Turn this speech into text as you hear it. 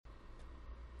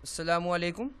Assalamu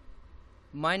alaikum.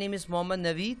 My name is Mohammad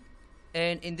Naveed,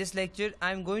 and in this lecture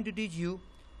I am going to teach you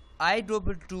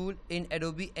Eyedropper Tool in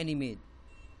Adobe Animate.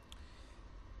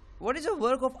 What is the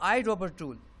work of Eyedropper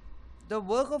Tool? The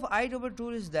work of Eyedropper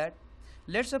Tool is that,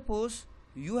 let's suppose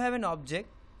you have an object,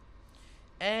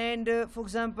 and for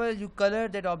example you color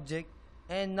that object,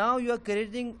 and now you are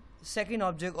creating second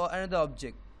object or another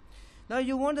object. Now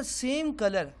you want the same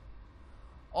color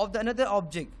of the another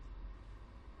object.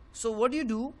 So what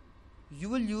do? You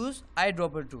will use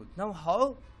Eyedropper Tool. Now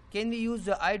how can we use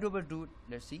the Eyedropper Tool?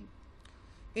 Let's see.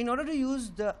 In order to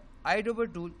use the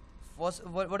Eyedropper Tool, first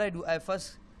what I do, I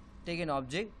first take an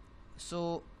object.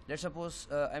 So let's suppose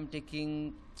I'm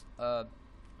taking a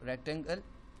rectangle,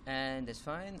 and that's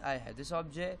fine. I have this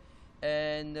object,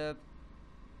 and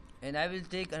I will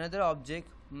take another object.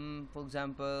 For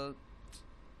example,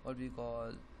 what we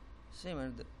call same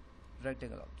another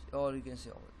rectangle object, or you can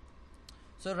say oval.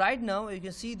 So right now you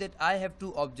can see that I have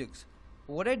two objects.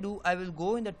 What I do, I will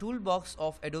go in the toolbox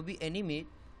of Adobe Animate,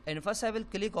 and first I will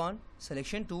click on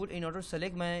selection tool in order to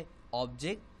select my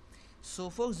object. So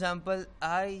for example,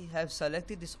 I have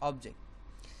selected this object.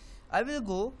 I will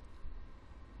go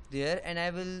there and I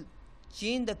will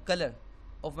change the color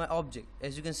of my object.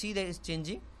 As you can see that it's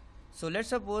changing. So let's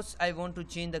suppose I want to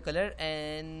change the color,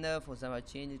 and for example I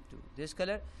change it to this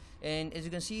color, and as you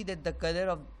can see that the color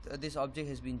of this object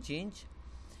has been changed.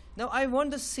 Now I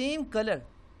want the same color.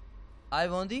 I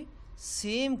want the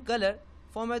same color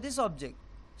for this object.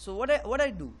 So what I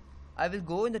do, I will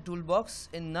go in the toolbox,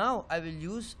 and now I will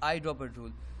use Eyedropper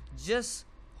Tool. Just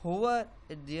hover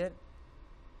it there,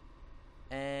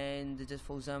 and just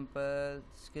for example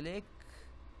click,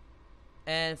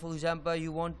 and for example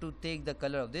you want to take the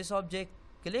color of this object,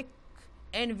 click,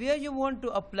 and where you want to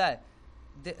apply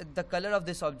the color of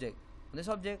this object, is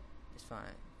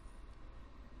fine.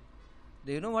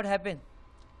 Do you know what happened?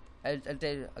 I'll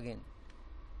tell you again.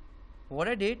 What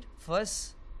I did,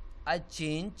 first I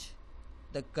changed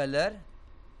the color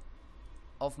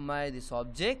of this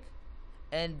object,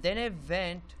 and then I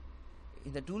went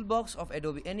in the toolbox of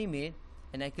Adobe Animate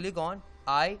and I click on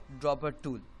Eyedropper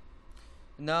Tool.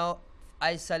 Now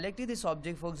I selected this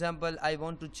object. For example, I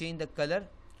want to change the color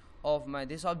of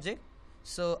this object.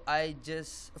 So I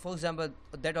just, for example,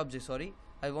 that object, sorry,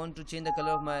 I want to change the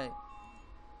color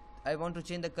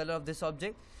of this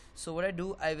object. So what I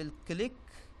do, I will click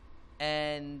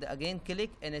and again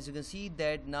click, and as you can see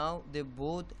that now they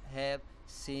both have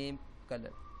same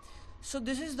color. So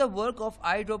this is the work of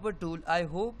Eyedropper Tool. I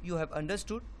hope you have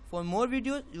understood. For more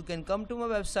videos you can come to my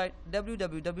website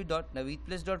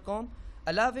www.naveedplace.com.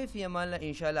 Allah Hafiz, fi amanillah.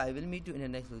 Inshallah I will meet you in the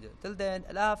next video. Till then,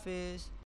 Allah Hafiz.